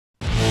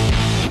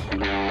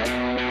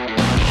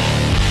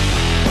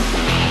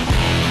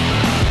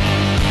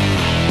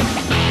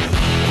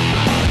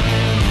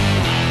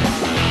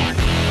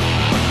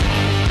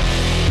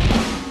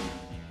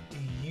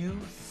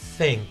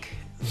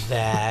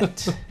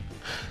that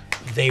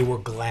they were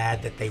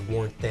glad that they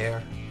weren't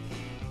there?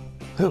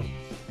 Who?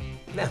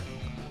 No.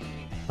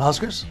 The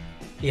Huskers?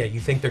 Yeah, you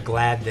think they're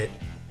glad that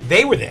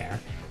they were there,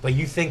 but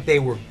you think they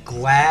were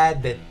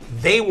glad that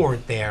they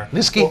weren't there?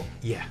 Niski? Well,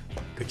 yeah.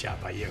 Good job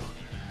by you.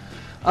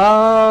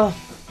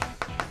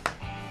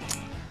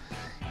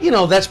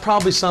 That's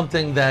probably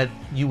something that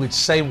you would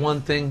say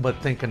one thing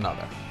but think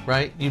another,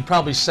 right? You'd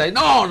probably say,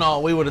 no,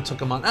 we would have took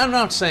them on. I'm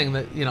not saying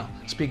that,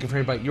 speaking for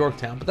everybody at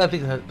Yorktown, but I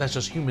think that's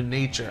just human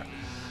nature.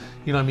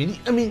 You know what I mean?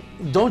 I mean,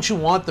 don't you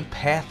want the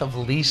path of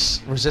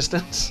least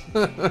resistance?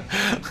 You're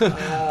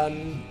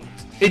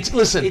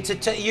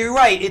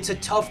right. It's a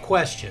tough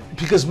question.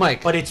 Because,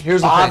 Mike, but it's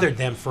here's bothered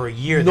them for a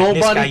year.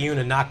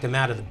 Niskayuna knocked them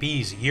out of the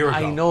Bees a year ago.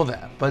 I know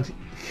that, but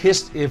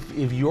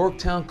if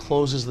Yorktown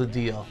closes the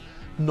deal,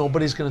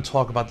 nobody's going to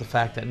talk about the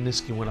fact that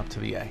Niski went up to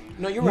the A.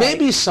 No, you're right.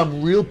 Maybe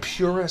some real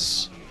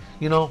purists,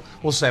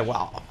 will say,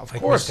 well, of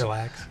course.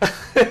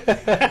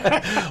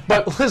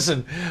 But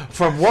listen,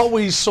 from what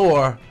we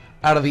saw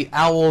out of the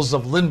Owls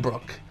of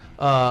Lynbrook,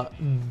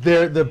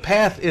 the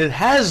path, it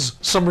has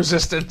some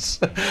resistance.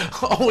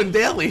 Owen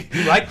Daly.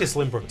 You like this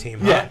Lynbrook team,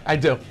 huh? Yeah, I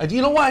do.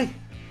 You know why?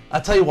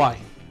 I'll tell you why.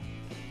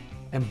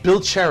 And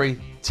Bill Cherry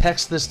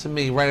texted this to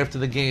me right after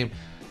the game.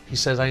 He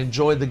says, I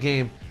enjoyed the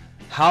game.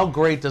 How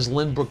great does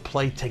Lynbrook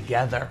play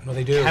together? Well,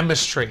 they do.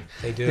 Chemistry.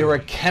 They do. They're a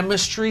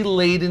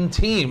chemistry-laden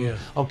team, yeah.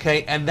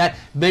 Okay? And that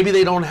maybe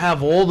they don't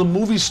have all the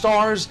movie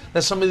stars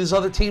that some of these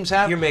other teams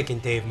have. You're making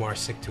Dave Marr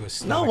sick to his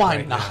stomach. No,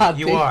 I'm not. Now.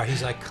 You are.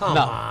 He's like, come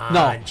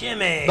on,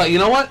 Jimmy. But you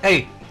know what?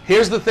 Hey,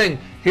 here's the thing.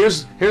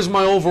 Here's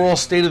my overall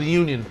State of the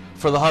Union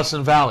for the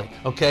Hudson Valley,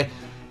 okay?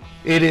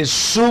 It is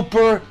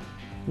super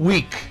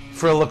weak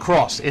for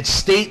lacrosse. It's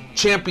state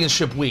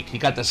championship week. You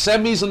got the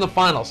semis and the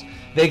finals.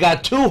 They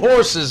got 2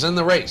 horses in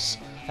the race.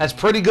 That's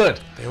pretty good.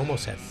 They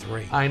almost had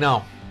 3. I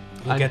know.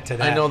 We'll get to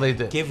that. I know they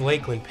did. Give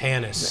Lakeland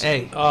Panis.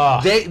 Hey,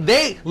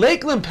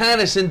 Lakeland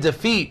Panis in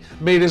defeat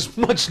made as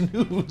much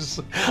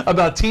news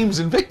about teams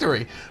in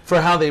victory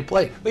for how they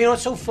played. But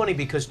it's so funny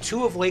because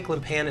 2 of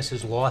Lakeland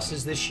Panis'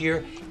 losses this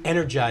year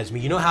energized me.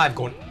 You know how I've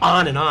gone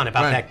on and on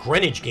about that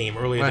Greenwich game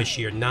earlier this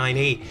year,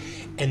 9-8,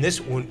 and this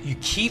one you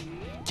keep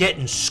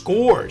getting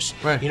scores.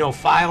 Right.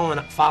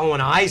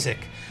 Following Isaac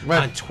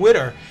on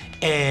Twitter,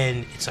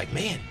 and it's like,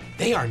 man,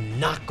 they are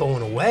not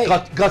going away.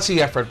 Gutsy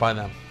effort by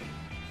them.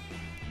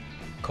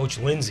 Coach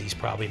Lindsay's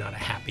probably not a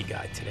happy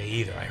guy today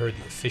either. I heard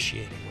the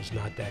officiating was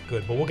not that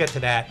good, but we'll get to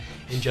that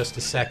in just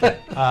a second.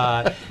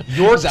 Yorktown,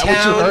 is that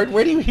what you heard?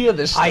 Where do you hear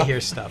this stuff? I hear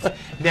stuff.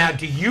 Now,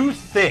 do you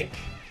think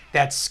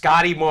that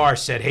Scotty Marr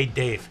said, hey,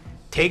 Dave,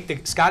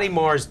 Scotty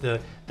Marr's the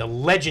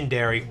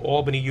legendary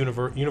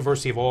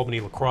University of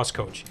Albany lacrosse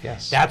coach.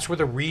 Yes. That's where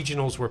the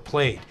regionals were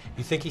played.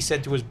 You think he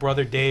said to his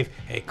brother Dave,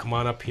 hey, come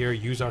on up here,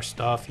 use our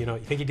stuff? You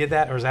think he did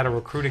that, or is that a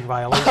recruiting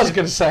violation? I was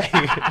going to say,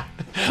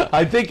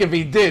 I think if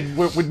he did,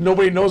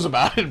 nobody knows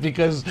about it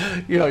because,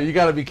 you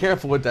got to be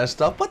careful with that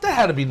stuff. But that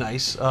had to be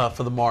nice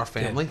for the Marr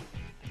family.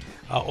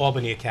 Yeah.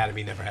 Albany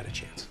Academy never had a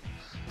chance.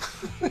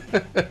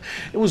 It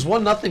was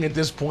 1-0 at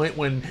this point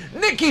when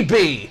Nicky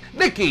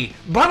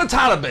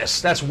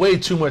Bonatabas. That's way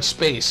too much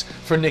space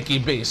for Nicky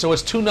B. So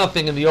it's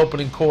 2-0 in the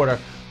opening quarter.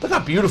 Look how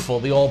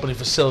beautiful the Albany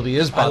facility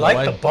is, by the way.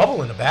 I like the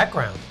bubble in the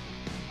background.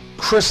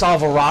 Chris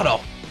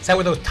Alvarado. Is that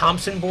where those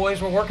Thompson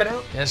boys were working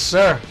out? Yes,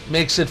 sir.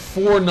 Makes it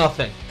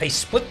 4-0. They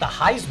split the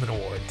Heisman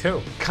Award,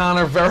 too.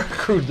 Connor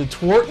Veracruz, the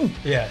Twarton.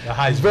 Yeah, the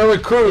Heisman.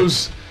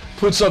 Veracruz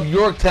puts up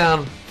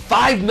Yorktown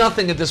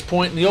 5-0 at this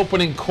point in the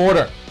opening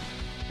quarter.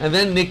 And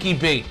then Nicky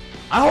B.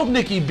 I hope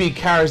Nicky B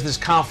carries this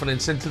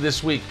confidence into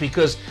this week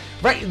because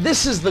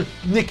this is the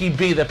Nicky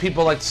B that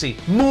people like to see.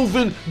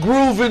 Moving,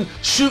 grooving,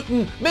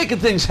 shooting, making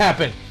things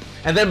happen.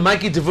 And then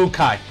Mikey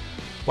Davukai.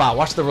 Wow,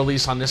 watch the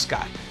release on this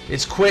guy.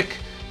 It's quick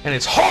and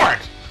it's hard.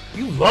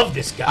 You love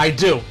this guy. I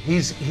do.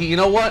 You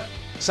know what?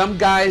 Some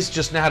guys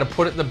just know how to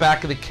put it in the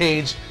back of the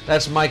cage.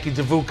 That's Mikey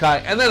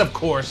Davukai. And then, of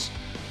course,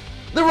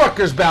 the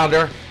Rutgers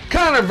bounder,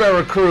 Connor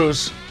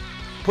Veracruz,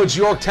 puts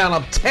Yorktown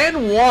up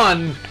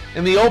 10-1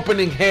 in the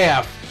opening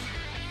half.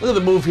 Look at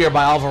the move here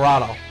by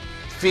Alvarado.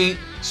 Feet,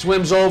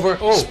 swims over,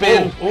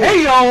 spin.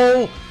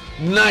 Hey-yo!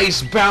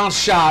 Nice bounce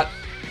shot.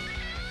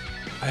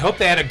 I hope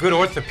they had a good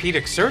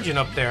orthopedic surgeon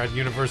up there at the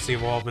University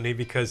of Albany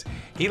because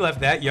he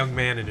left that young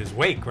man in his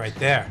wake right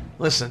there.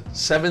 Listen,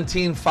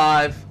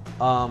 17-5.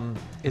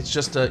 It's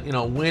just a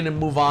win and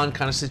move on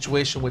kind of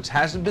situation, which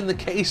hasn't been the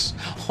case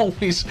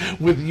always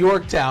with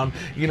Yorktown.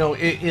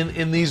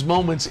 In these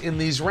moments, in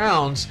these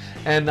rounds,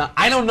 and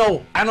I don't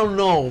know,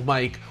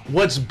 Mike,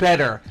 what's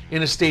better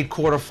in a state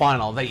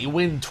quarterfinal, that you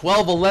win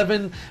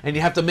 12-11 and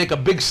you have to make a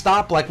big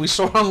stop like we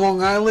saw on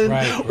Long Island,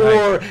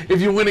 or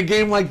if you win a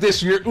game like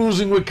this, you're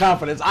oozing with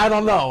confidence. I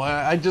don't know.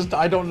 I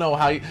don't know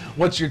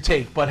what's your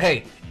take, but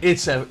hey,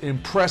 it's an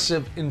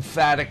impressive,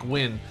 emphatic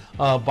win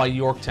by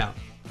Yorktown.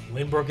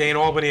 Lynbrook ain't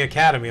Albany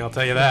Academy, I'll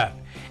tell you that.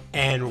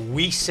 And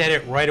we said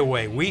it right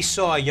away. We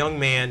saw a young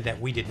man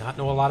that we did not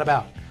know a lot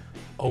about,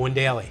 Owen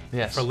Daly,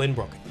 for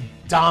Lynbrook.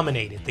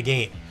 Dominated the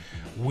game.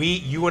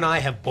 You and I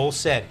have both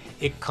said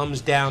it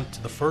comes down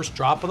to the first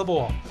drop of the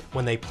ball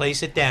when they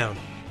place it down.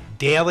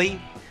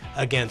 Daly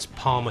against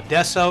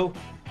Palmadesso.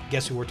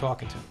 Guess who we're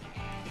talking to?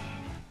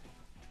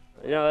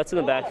 You know, that's in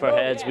the back of our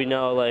heads. We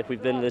know, like,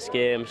 we've been to this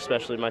game,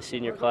 especially my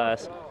senior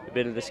class. We've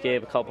been to this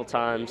game a couple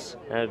times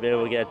and have been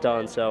able to get it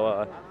done.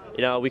 So,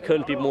 you know, we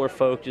couldn't be more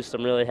focused.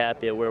 I'm really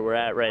happy at where we're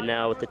at right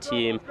now with the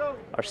team,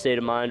 our state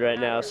of mind right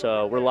now.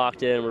 So we're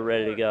locked in. We're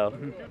ready to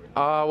go.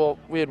 Well,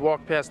 we had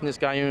walked past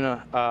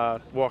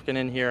Niskayuna walking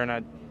in here, and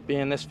I'd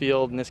been in this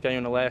field in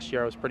Niskayuna last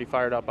year. I was pretty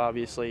fired up,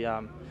 obviously.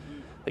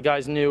 The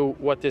guys knew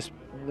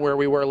where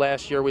we were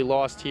last year. We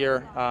lost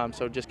here,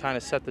 so just kind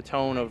of set the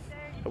tone of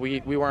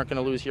we weren't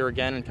going to lose here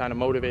again, and kind of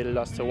motivated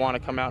us to want to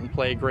come out and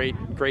play a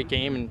great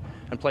game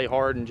and play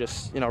hard and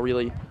just, you know,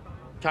 really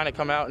kind of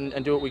come out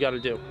and do what we got to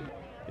do.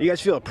 You guys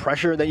feel a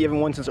pressure that you haven't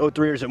won since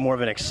 '03, or is it more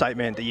of an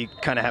excitement that you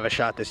kind of have a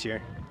shot this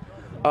year?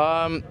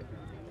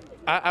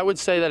 I would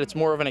say that it's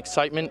more of an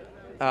excitement.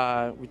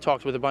 We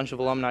talked with a bunch of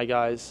alumni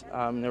guys.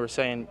 They were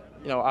saying,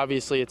 you know,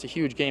 obviously it's a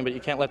huge game, but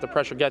you can't let the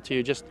pressure get to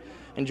you. Just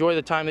enjoy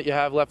the time that you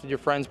have left with your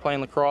friends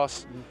playing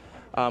lacrosse.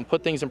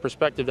 Put things in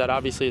perspective that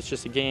obviously it's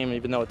just a game,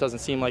 even though it doesn't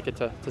seem like it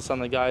to some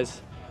of the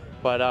guys.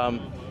 But I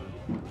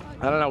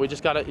don't know. We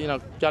just got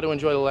to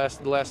enjoy the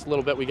last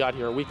little bit we got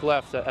here. A week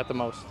left at the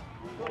most.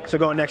 So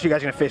going next, you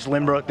guys are going to face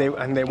Lynbrook.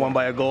 They won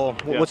by a goal.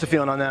 Yeah. What's the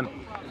feeling on them?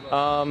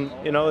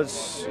 You know,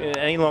 it's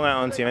any Long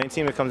Island team. Any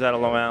team that comes out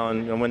of Long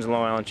Island and wins the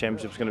Long Island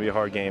Championship is going to be a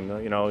hard game.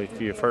 You know,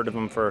 if you've heard of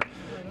them for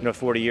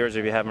 40 years, or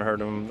if you haven't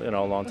heard of them,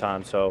 a long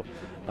time. So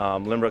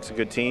Lynbrook's a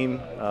good team.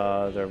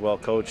 They're well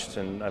coached,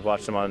 and I've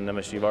watched them on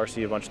MSG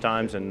Varsity a bunch of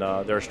times, and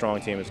they're a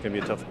strong team. It's going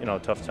to be a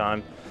tough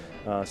time.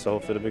 So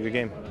hopefully it'll be a good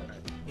game.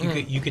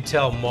 You could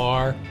tell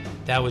Mar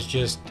that was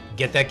just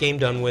get that game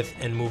done with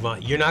and move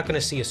on. You're not going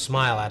to see a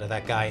smile out of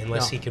that guy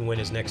unless he can win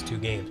his next 2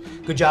 games.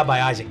 Good job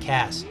by Isaac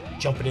Cass,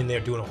 jumping in there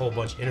doing a whole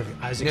bunch of interviews.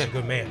 Isaac's a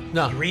good man.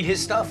 No. You read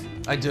his stuff?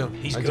 I do.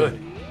 He's good.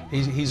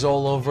 He's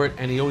all over it,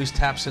 and he always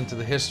taps into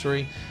the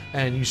history.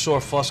 And you saw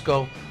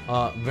Fusco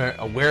very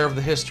aware of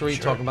the history,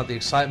 talking about the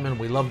excitement.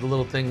 We love the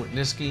little thing with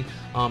Niski.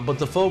 But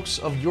the folks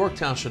of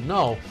Yorktown should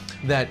know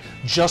that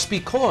just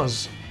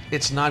because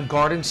it's not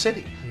Garden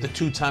City, the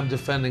 2-time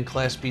defending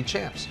Class B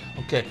champs,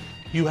 okay,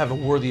 you have a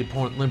worthy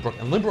opponent, Lynbrook,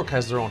 and Lynbrook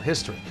has their own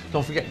history.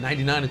 Don't forget,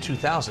 99 and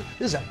 2000.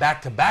 This is a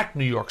back-to-back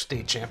New York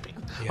State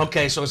champion. Yeah.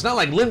 Okay, so it's not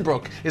like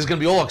Lynbrook is going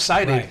to be all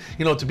excited,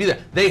 to be there.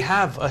 They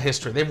have a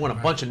history. They've won a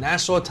bunch of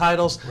Nassau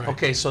titles. Right.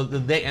 Okay, so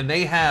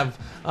they have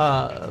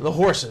the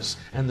horses,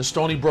 and the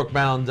Stony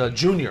Brook-bound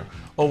junior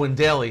Owen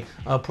Daly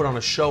put on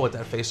a show at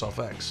that Face-Off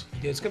X.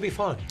 It's going to be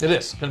fun. It is.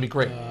 It's going to be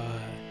great.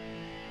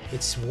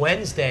 It's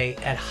Wednesday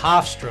at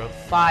Hofstra,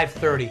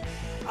 5:30.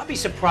 I'll be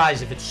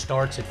surprised if it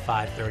starts at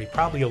 5:30,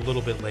 probably a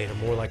little bit later,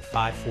 more like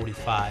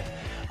 5:45.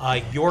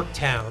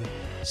 Yorktown,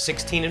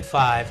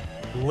 16-5,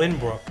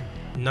 Lynbrook,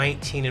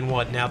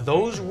 19-1. Now,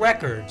 those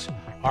records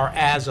are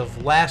as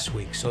of last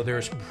week, so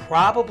there's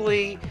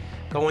probably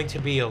going to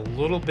be a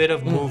little bit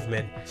of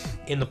movement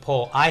in the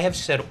poll. I have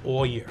said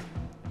all year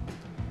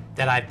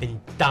that I've been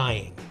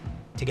dying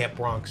to get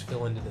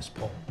Bronxville into this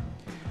poll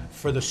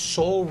for the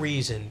sole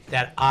reason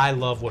that I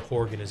love what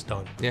Horgan has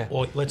done. Yeah.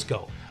 Well, let's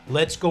go.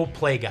 Let's go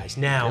play, guys.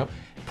 Now,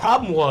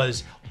 problem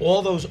was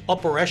all those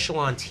upper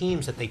echelon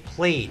teams that they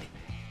played,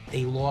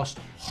 they lost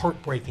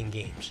heartbreaking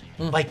games.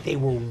 Like they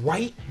were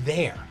right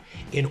there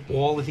in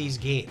all of these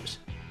games.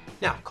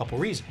 Now, a couple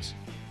reasons.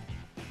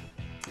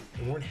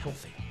 They weren't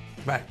healthy.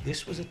 Right.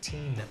 This was a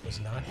team that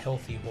was not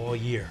healthy all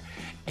year.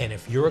 And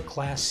if you're a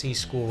Class C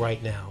school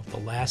right now, the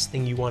last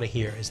thing you want to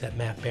hear is that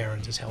Matt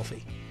Behrens is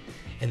healthy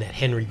and that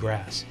Henry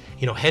Grass.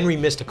 You know, Henry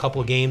missed a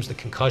couple of games, the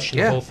concussion,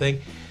 the whole thing.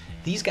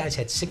 These guys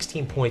had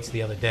 16 points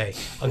the other day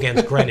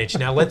against Greenwich.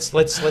 Now let's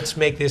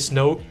make this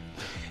note.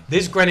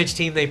 This Greenwich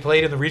team they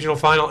played in the regional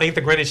final ain't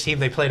the Greenwich team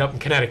they played up in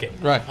Connecticut.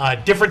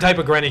 Right. Different type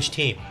of Greenwich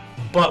team.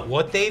 But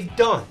what they've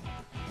done,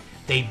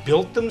 they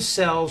built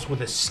themselves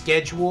with a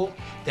schedule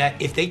that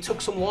if they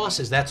took some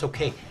losses, that's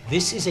okay.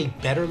 This is a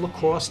better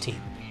lacrosse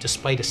team,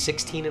 despite a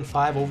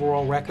 16-5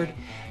 overall record,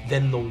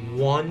 than the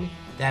one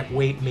that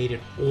made it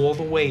all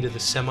the way to the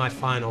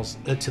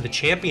semifinals, to the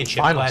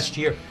championship last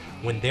year.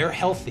 When they're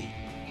healthy,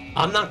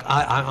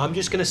 I'm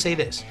just going to say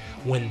this.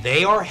 When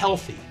they are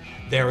healthy,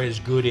 they're as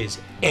good as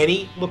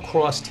any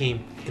lacrosse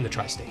team in the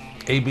tri-state.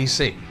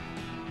 ABC.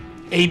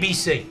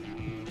 ABC.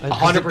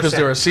 100%. Because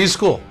they're a C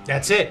school.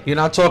 That's it. You're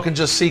not talking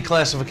just C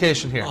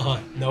classification here.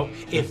 No.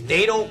 If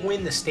they don't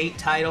win the state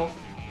title,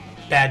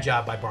 bad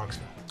job by Bronxville.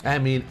 I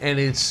mean, and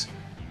it's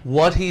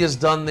what he has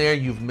done there.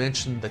 You've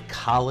mentioned the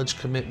college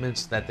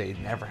commitments that they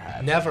never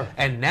had. Never.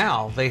 And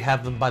now they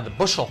have them by the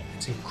bushel.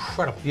 It's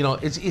incredible. You know,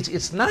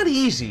 it's not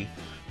easy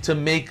to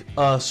make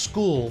a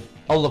school,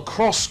 a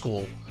lacrosse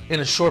school, in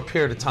a short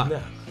period of time.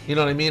 No. You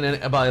know what I mean?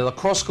 And by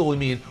lacrosse school, we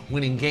mean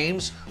winning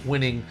games,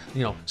 winning,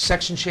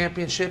 section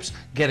championships,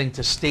 getting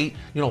to state,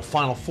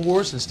 Final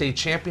Fours and state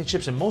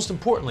championships, and most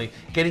importantly,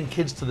 getting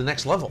kids to the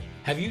next level.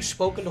 Have you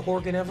spoken to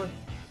Horgan ever?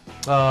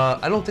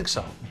 I don't think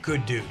so.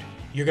 Good dude.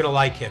 You're going to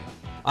like him.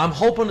 I'm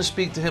hoping to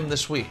speak to him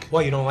this week.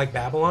 Well, you don't like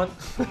Babylon?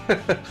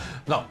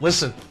 No,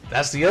 listen,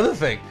 that's the other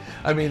thing.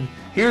 I mean,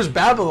 here's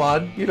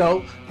Babylon,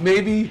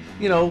 maybe,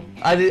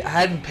 I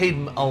hadn't paid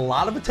a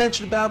lot of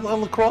attention to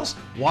Babylon lacrosse,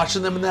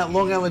 watching them in that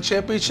Long Island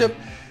Championship.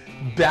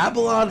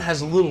 Babylon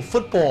has a little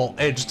football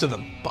edge to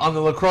them on the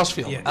lacrosse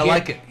field. Yeah, I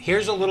like it.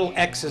 Here's a little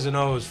X's and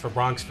O's for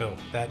Bronxville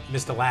that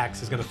Mr.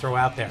 Lax is going to throw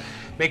out there.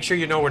 Make sure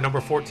you know where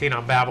number 14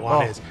 on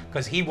Babylon is,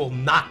 because he will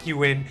knock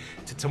you in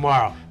to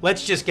tomorrow.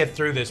 Let's just get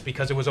through this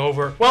because it was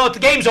over. Well, the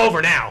game's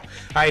over now. All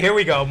right, here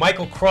we go.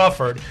 Michael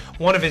Crawford,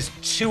 one of his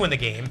 2 in the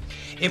game.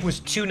 It was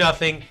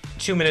 2-0,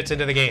 2 minutes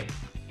into the game.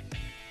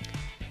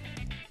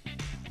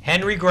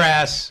 Henry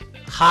Grass,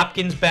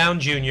 Hopkins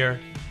bound Jr.,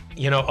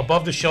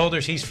 above the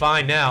shoulders, he's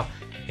fine now.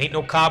 Ain't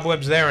no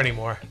cobwebs there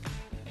anymore.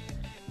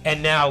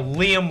 And now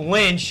Liam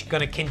Lynch going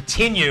to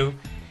continue.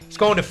 He's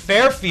going to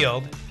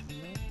Fairfield.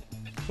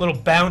 Little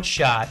bounce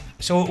shot.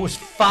 So it was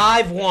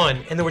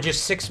 5-1, and there were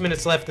just 6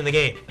 minutes left in the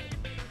game.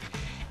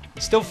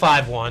 Still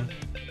 5-1.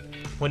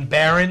 When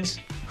Barons,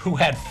 who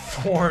had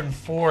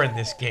 4-4 in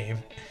this game,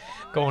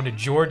 going to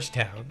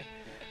Georgetown,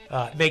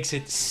 makes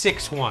it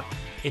 6-1.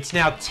 It's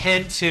now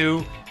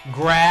 10-2.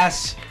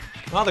 Grass.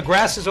 Well, the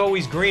grass is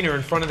always greener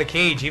in front of the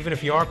cage, even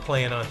if you are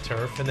playing on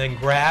turf. And then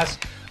Grass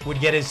would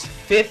get his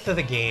 5th of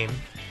the game.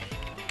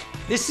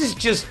 This is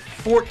just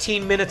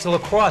 14 minutes of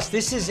lacrosse.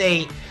 This is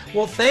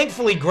well,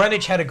 thankfully,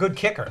 Greenwich had a good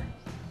kicker.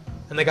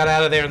 And they got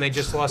out of there and they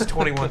just lost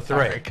 21-3.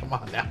 Right, come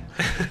on now.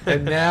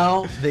 And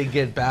now they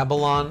get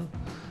Babylon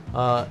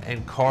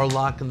and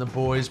Carlock and the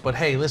boys. But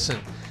hey, listen,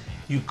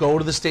 you go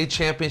to the state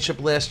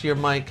championship last year,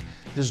 Mike.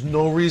 There's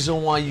no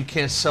reason why you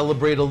can't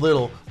celebrate a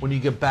little when you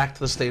get back to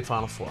the state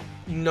Final Four.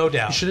 No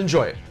doubt. You should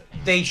enjoy it.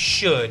 They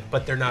should,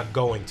 but they're not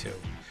going to.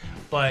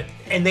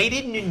 And they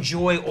didn't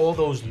enjoy all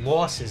those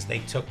losses they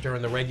took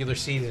during the regular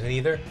season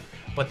either,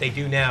 but they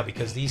do now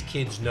because these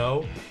kids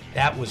know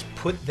that was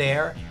put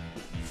there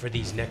for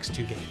these next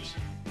 2 games.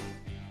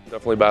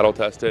 Definitely battle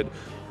tested.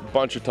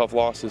 Bunch of tough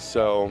losses,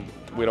 so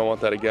we don't want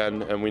that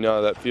again, and we know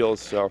how that feels,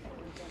 so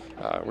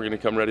we're going to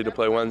come ready to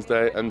play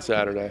Wednesday and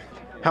Saturday.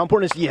 How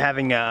important is it you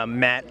having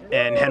Matt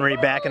and Henry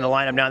back in the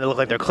lineup now? They look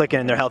like they're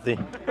clicking and they're healthy.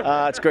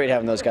 It's great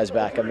having those guys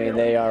back. I mean,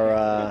 they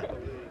are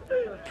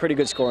pretty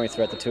good scoring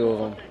threat, the 2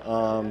 of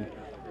them.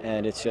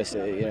 And it's just,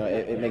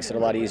 it makes it a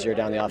lot easier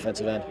down the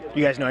offensive end.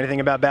 You guys know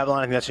anything about Babylon?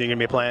 I think that's who you're going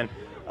to be playing.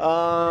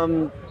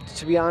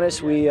 To be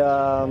honest, we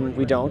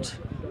don't.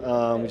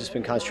 We've just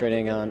been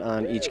concentrating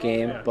on each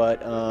game,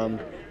 but I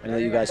know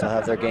that you guys will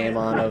have their game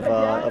on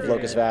of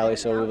Locust Valley,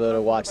 so we'll be able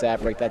to watch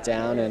that, break that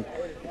down,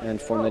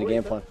 and formulate a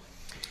game plan.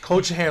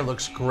 Coach Hare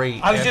looks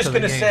great. I was just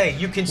going to say,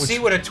 you can see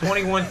what a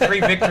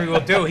 21-3 victory will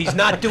do. He's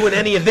not doing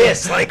any of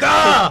this. He's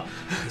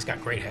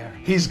got great hair.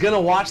 He's going to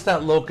watch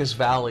that Locust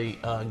Valley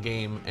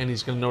game, and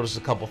he's going to notice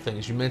a couple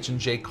things. You mentioned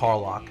Jay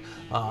Carlock,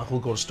 who'll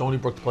go to Stony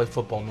Brook to play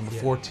football, number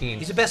 14.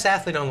 He's the best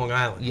athlete on Long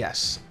Island.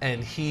 Yes,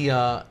 and he's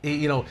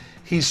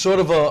sort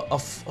of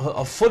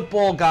a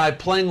football guy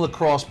playing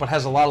lacrosse, but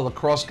has a lot of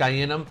lacrosse guy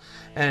in him.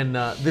 And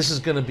this is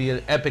going to be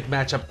an epic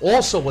matchup.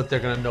 Also, what they're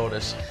going to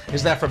notice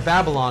is that for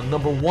Babylon,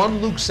 number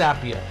 1, Luke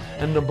Sapia,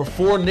 and number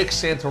 4, Nick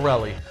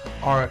Santarelli,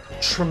 are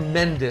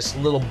tremendous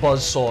little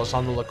buzzsaws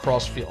on the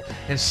lacrosse field.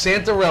 And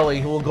Santarelli,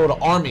 who will go to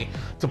Army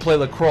to play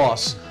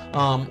lacrosse,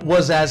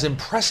 was as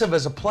impressive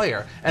as a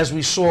player as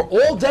we saw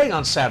all day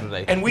on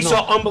Saturday. And we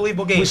saw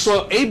unbelievable games. We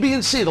saw A, B,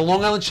 and C, the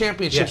Long Island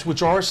Championships,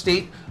 which are a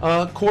state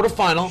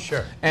quarterfinal.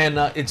 Sure. And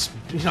it's,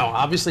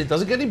 obviously it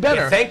doesn't get any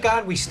better. Yeah, thank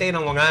God we stayed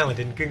on Long Island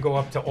and didn't go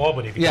up to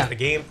Albany because the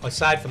game,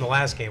 aside from the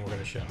last game, we're going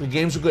to show. The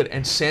games are good.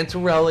 And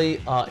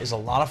Santarelli is a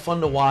lot of fun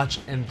to watch,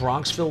 and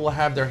Bronxville will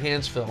have their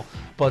hands full.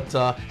 But,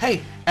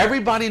 hey,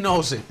 everybody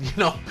knows it.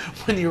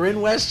 When you're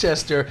in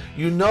Westchester,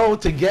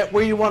 to get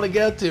where you want to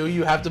get to,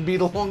 you have to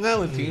beat a Long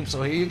Island team.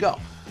 So here you go.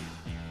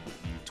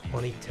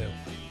 22.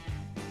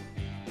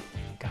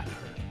 Got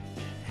hurt.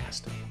 Has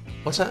to.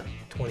 What's that?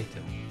 22.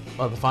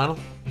 Oh, the final?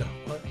 No.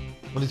 What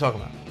are you talking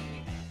about?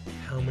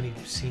 How many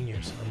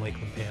seniors on Lake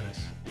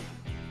Limpanis?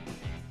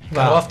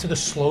 Got off to the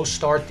slow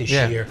start this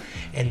year,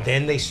 and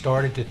then they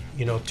started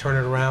to, turn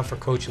it around for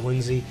Coach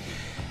Lindsay.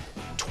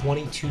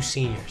 22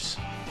 seniors.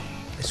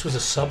 This was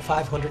a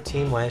sub-500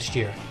 team last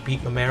year.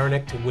 Beat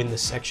Mamaroneck to win the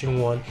Section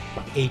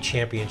 1A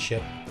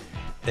championship.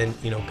 Then,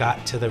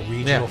 got to the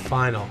regional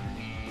final.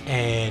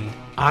 And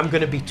I'm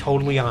going to be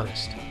totally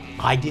honest.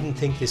 I didn't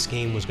think this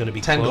game was going to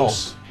be 10 close.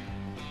 goals.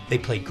 They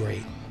played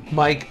great.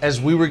 Mike, as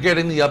we were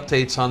getting the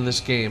updates on this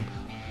game,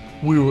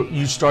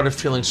 you started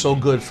feeling so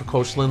good for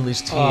Coach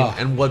Lindley's team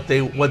and what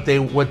they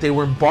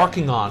were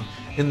embarking on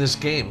in this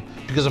game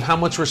because of how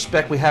much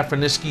respect we have for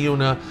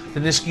Niskayuna, the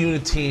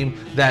Niskayuna team,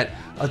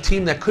 a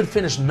team that could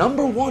finish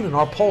number 1 in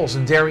our polls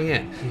in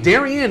Darien.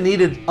 Darien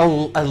needed a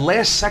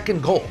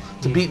last-second goal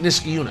to beat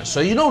Niskayuna.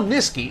 So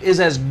Niski is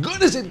as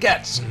good as it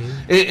gets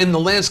in the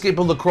landscape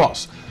of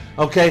lacrosse.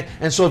 Okay,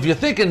 and so if you're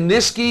thinking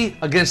Niski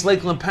against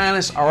Lake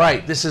Limpanis, all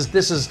right, this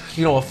is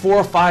a 4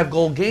 or 5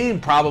 goal game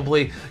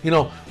probably,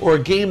 or a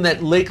game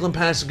that Lake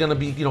Limpanis is going to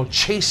be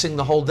chasing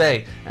the whole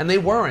day, and they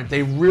weren't.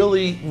 They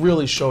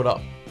really showed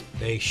up.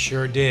 They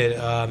sure did.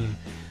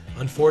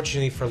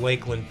 Unfortunately for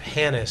Lakeland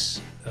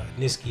Panis,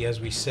 Niski, as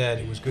we said,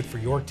 it was good for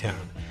Yorktown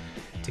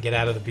to get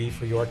out of the B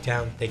for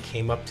Yorktown. They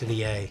came up to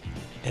the A,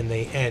 and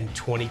they end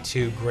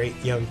 22 great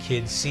young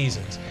kids'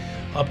 seasons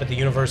up at the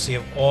University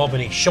of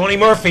Albany. Shawnee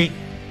Murphy,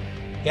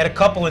 he had a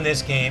couple in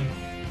this game.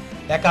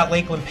 That got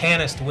Lakeland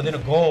Panis to within a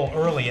goal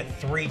early at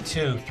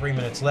 3-2, 3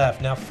 minutes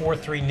left. Now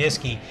 4-3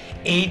 Niski.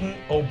 Aiden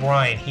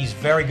O'Brien, he's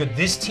very good.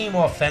 This team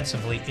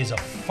offensively is a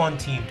fun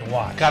team to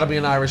watch. Got to be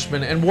an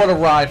Irishman. And what a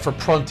ride for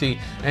Prunty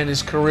and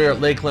his career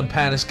at Lakeland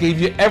Panis. Gave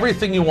you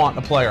everything you want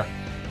in a player.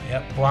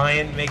 Yep,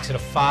 Brian makes it a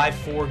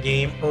 5-4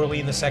 game early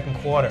in the second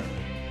quarter.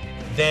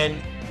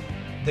 Then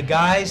the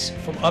guys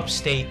from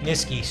upstate,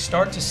 Niski,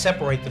 start to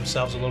separate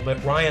themselves a little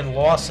bit. Ryan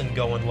Lawson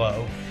going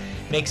low,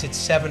 makes it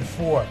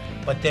 7-4.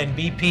 But then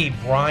BP,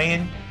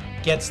 Brian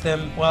gets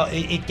them, well,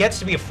 it gets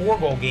to be a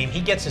 4-goal game. He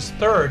gets his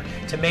third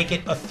to make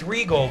it a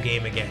 3-goal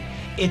game again.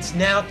 It's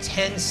now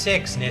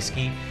 10-6,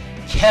 Niski.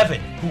 Kevin,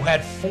 who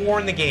had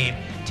 4 in the game,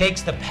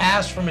 takes the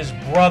pass from his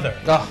brother.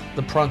 Oh,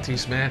 the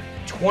Prunties, man.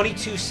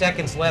 22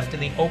 seconds left in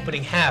the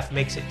opening half,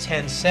 makes it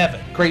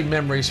 10-7. Great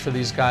memories for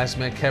these guys,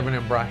 man, Kevin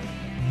and Brian.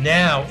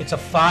 Now it's a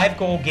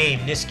 5-goal game.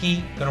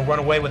 Niski gonna run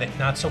away with it,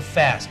 not so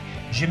fast.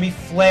 Jimmy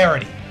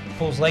Flaherty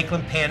pulls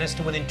Lakeland Panis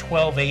to within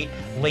 12-8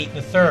 late in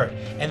the third.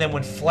 And then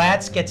when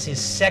Flats gets his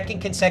second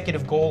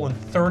consecutive goal and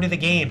third of the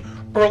game,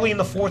 early in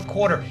the fourth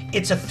quarter,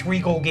 it's a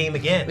 3-goal game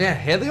again. Yeah,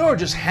 here they are,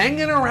 just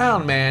hanging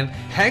around, man.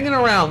 Hanging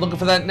around, looking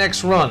for that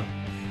next run.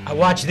 I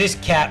watched this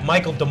cat,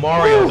 Michael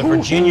DeMario, the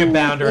Virginia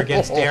bounder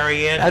against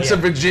Darien. That's a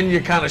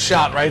Virginia kind of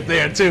shot right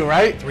there, too,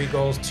 right? 3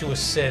 goals, 2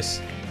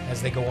 assists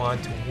as they go on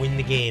to win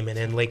the game and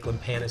end Lakeland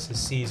Panis'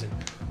 season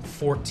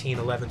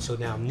 14-11. So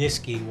now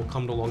Niski will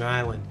come to Long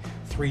Island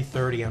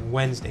 3:30 on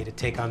Wednesday to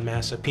take on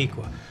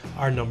Massapequa,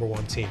 our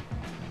 #1 team.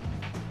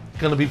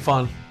 Gonna be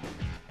fun.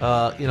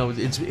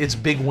 It's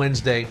Big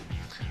Wednesday.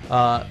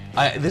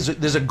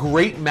 There's a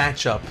great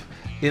matchup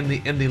in the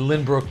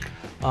Lynbrook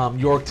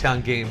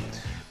Yorktown game.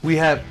 We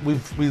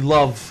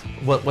love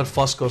what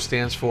Fusco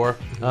stands for,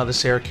 the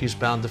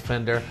Syracuse-bound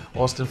defender.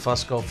 Austin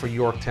Fusco for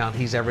Yorktown.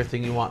 He's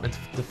everything you want in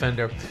a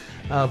defender.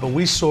 But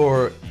we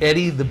saw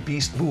Eddie the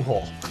Beast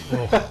Buhol,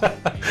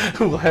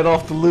 who will head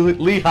off to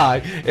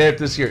Lehigh after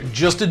this year.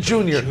 Just a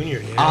junior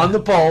on the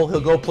pole.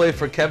 He'll go play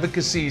for Kevin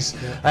Cassis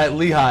at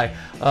Lehigh.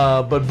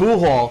 But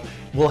Buhol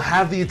will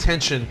have the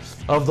attention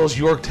of those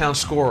Yorktown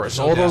scorers.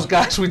 All those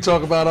guys we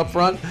talk about up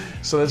front.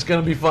 So that's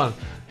going to be fun.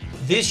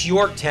 This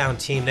Yorktown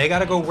team, they got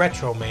to go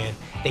retro, man.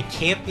 They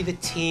can't be the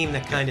team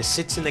that kind of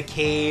sits in the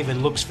cave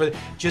and looks for.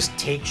 Just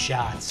take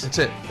shots. That's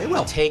it. They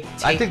will.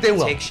 I think they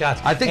will. Take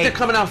shots. I think they're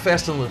coming out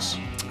fast and loose.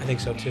 I think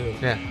so too.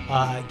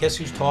 Yeah. Guess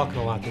who's talking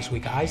a lot this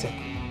week? Isaac.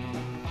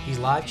 He's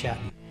live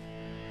chatting.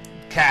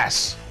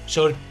 Cass.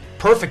 So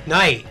perfect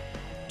night.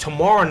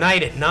 Tomorrow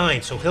night at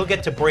 9. So he'll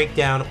get to break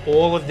down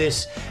all of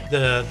this,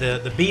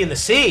 the B and the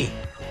C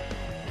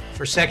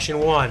for Section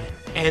 1,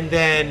 and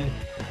then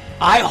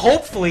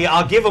hopefully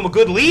I'll give him a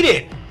good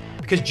lead-in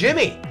because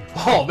Jimmy.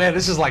 Oh, man,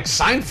 this is like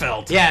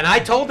Seinfeld. Yeah, and I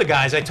told the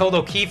guys, I told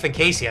O'Keefe and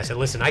Casey, I said,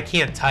 listen, I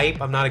can't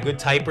type. I'm not a good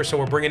typer, so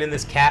we're bringing in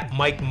this cat,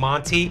 Mike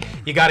Monty.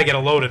 You got to get a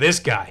load of this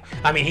guy.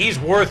 I mean, he's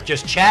worth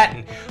just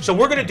chatting. So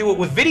we're going to do it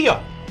with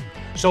video.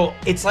 So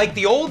it's like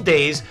the old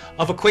days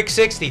of a quick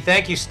 60.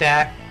 Thank you,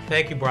 Stack.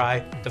 Thank you,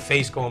 Bri. The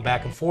face going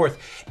back and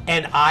forth.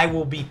 And I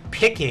will be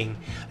picking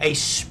a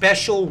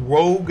special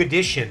rogue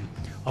edition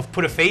of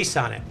Put a Face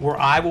on It, where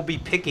I will be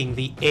picking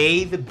the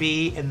A, the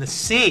B, and the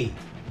C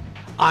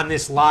on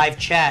this live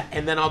chat,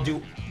 and then I'll do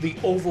the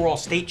overall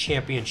state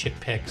championship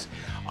picks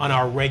on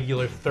our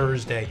regular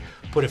Thursday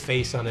Put a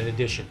Face on It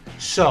edition.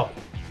 So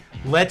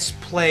let's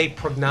play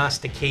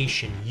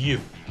prognostication U.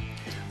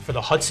 For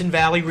the Hudson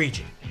Valley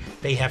region,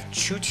 they have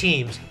 2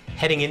 teams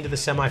heading into the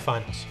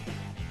semifinals.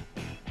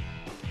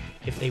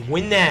 If they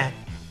win that,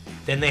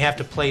 then they have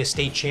to play a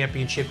state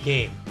championship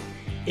game.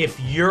 If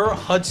you're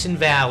Hudson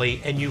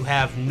Valley and you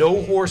have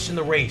no horse in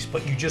the race,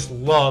 but you just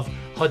love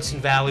Hudson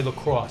Valley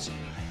lacrosse,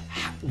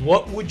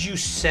 what would you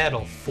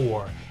settle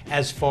for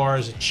as far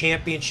as a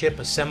championship,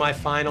 a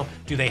semifinal?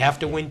 Do they have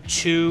to win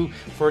 2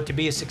 for it to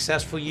be a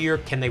successful year?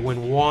 Can they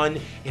win 1?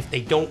 If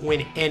they don't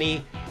win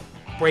any,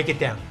 break it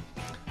down.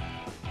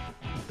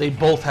 They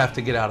both have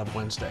to get out of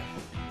Wednesday.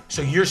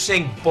 So you're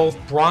saying both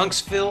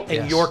Bronxville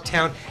and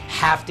Yorktown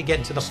have to get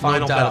into the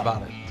final bell? No doubt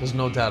about it. There's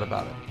no doubt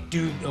about it.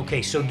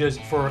 Okay, so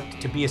for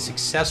it to be a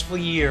successful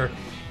year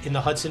in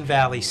the Hudson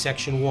Valley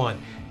Section 1,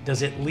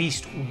 does at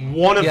least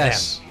one of them?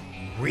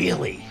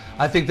 Really?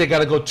 I think they got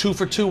to go 2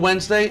 for 2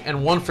 Wednesday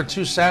and 1 for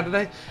 2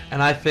 Saturday,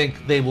 and I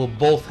think they will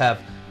both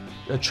have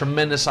a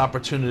tremendous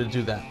opportunity to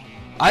do that.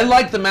 I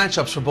like the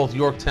matchups for both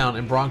Yorktown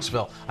and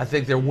Bronxville. I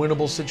think they're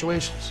winnable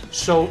situations.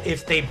 So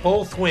if they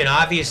both win,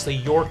 obviously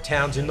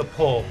Yorktown's in the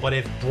poll, but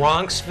if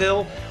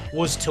Bronxville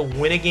was to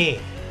win a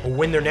game or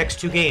win their next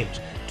 2 games,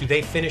 do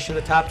they finish in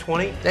the top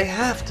 20? They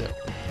have to.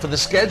 For the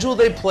schedule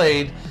they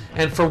played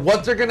and for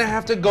what they're going to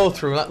have to go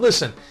through.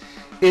 Listen,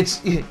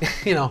 it's,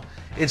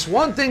 it's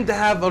one thing to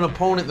have an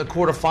opponent in the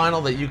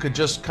quarterfinal that you could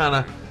just kind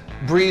of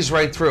breeze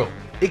right through.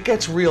 it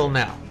gets real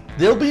now.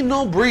 There'll be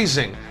no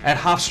breezing at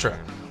Hofstra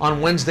on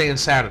Wednesday and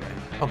Saturday.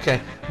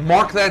 Okay,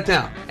 mark that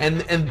down.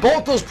 And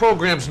both those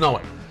programs know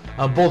it.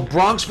 Both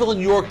Bronxville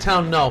and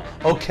Yorktown know,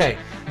 okay,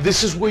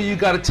 this is where you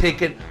got to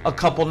take it a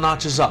couple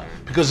notches up.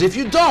 Because if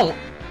you don't,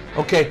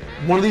 okay,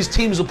 one of these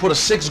teams will put a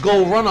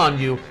 6-goal run on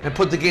you and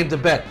put the game to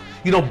bed.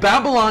 You know,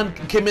 Babylon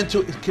came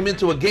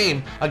into a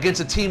game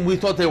against a team we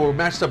thought they were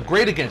matched up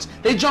great against.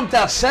 They jumped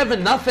out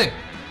 7-0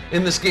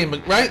 in this game,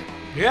 right?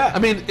 Yeah. I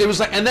mean, it was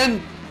like, and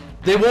then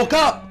they woke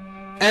up,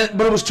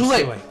 but it was too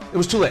late. It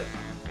was too late.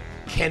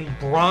 Can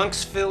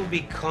Bronxville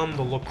become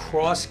the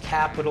lacrosse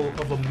capital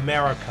of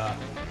America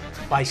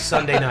by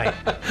Sunday night?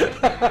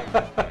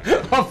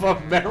 Of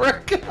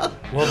America?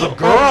 Well, the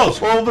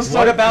girls. All of a sudden,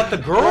 what about the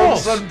girls? All of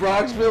a sudden,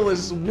 Bronxville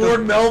is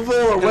Ward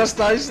Melville or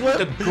West Islip.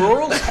 The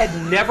girls had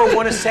never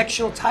won a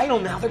sectional title.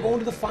 Now they're going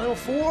to the Final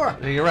Four.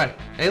 Yeah, you're right.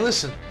 Hey,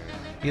 listen.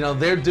 You know,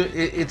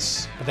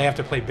 it's... But they have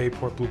to play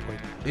Bayport Blue Point.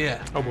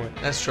 Yeah. Oh, boy.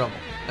 That's trouble.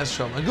 That's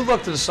trouble. And good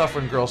luck to the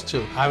Suffering girls,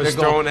 too. I was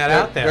throwing that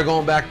out there. They're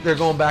going back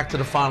to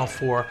the Final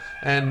Four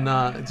and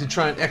to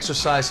try and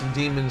exercise some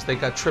demons. They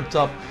got tripped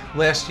up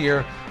last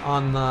year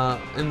in the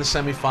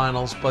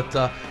semifinals, but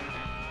the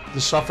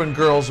Suffering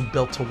girls are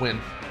built to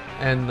win.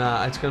 And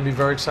it's going to be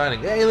very exciting.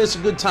 Hey, it's a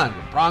good time.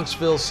 The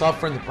Bronxville,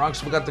 Suffering, the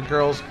Bronxville got the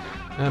girls.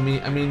 I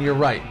mean, you're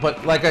right.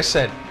 But like I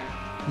said,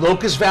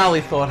 Locust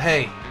Valley thought,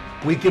 hey,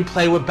 we can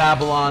play with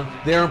Babylon.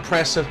 They're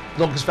impressive.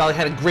 Locust Valley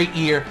had a great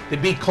year. They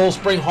beat Cold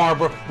Spring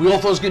Harbor. We all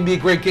thought it was going to be a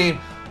great game.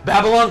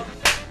 Babylon,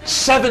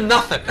 7-0.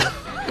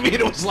 I mean,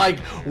 it was like,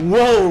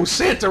 whoa,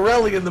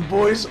 Santarelli and the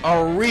boys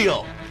are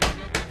real.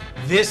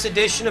 This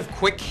edition of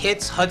Quick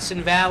Hits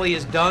Hudson Valley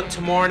is done.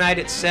 Tomorrow night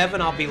at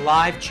 7, I'll be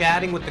live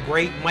chatting with the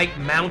great Mike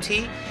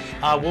Mounty.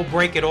 We'll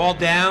break it all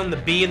down, the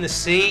B and the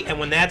C, and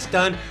when that's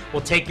done,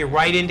 we'll take you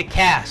right into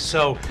Cass.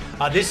 So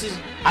I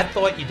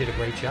thought you did a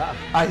great job.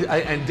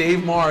 And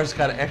Dave Marr's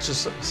got to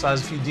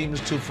exercise a few demons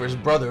too for his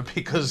brother,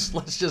 because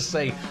let's just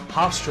say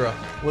Hofstra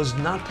was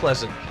not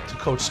pleasant to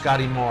Coach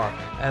Scotty Marr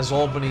as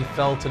Albany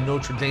fell to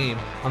Notre Dame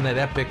on that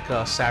epic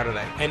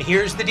Saturday. And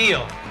here's the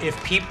deal.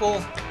 If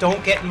people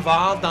don't get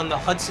involved on the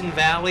Hudson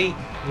Valley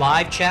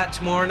live chat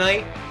tomorrow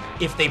night,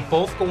 if they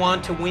both go on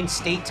to win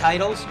state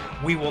titles,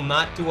 we will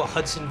not do a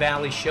Hudson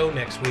Valley show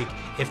next week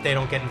if they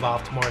don't get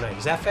involved tomorrow night.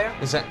 Is that fair?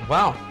 Is that,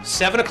 wow.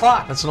 7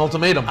 o'clock. That's an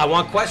ultimatum. I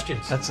want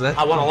questions.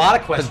 I want a lot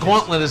of questions. The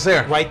gauntlet is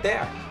there. Right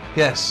there.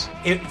 Yes.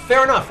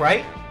 Fair enough,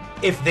 right?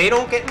 If they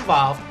don't get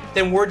involved,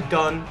 then we're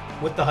done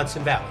with the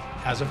Hudson Valley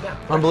as of now.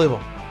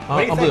 Unbelievable.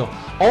 Unbelievable.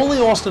 Only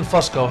Austin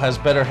Fusco has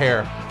better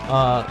hair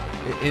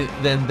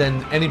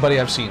than anybody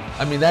I've seen.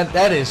 I mean,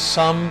 that is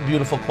some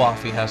beautiful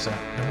coif he has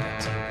there.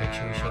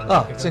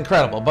 Oh, it's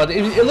incredible. But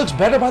it looks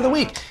better by the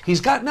week. He's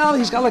got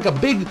like a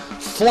big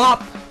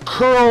flop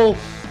curl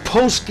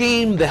post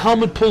game. The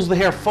helmet pulls the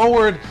hair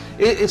forward.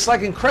 It's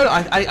like incredible.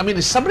 I mean,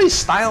 is somebody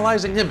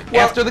stylizing him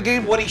after the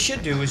game? What he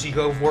should do is you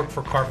go work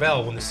for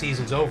Cavallo when the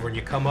season's over, and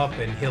you come up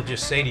and he'll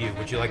just say to you,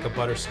 "Would you like a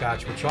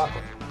butterscotch with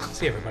chocolate?"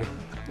 See you, everybody.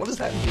 What does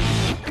that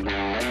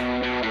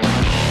mean?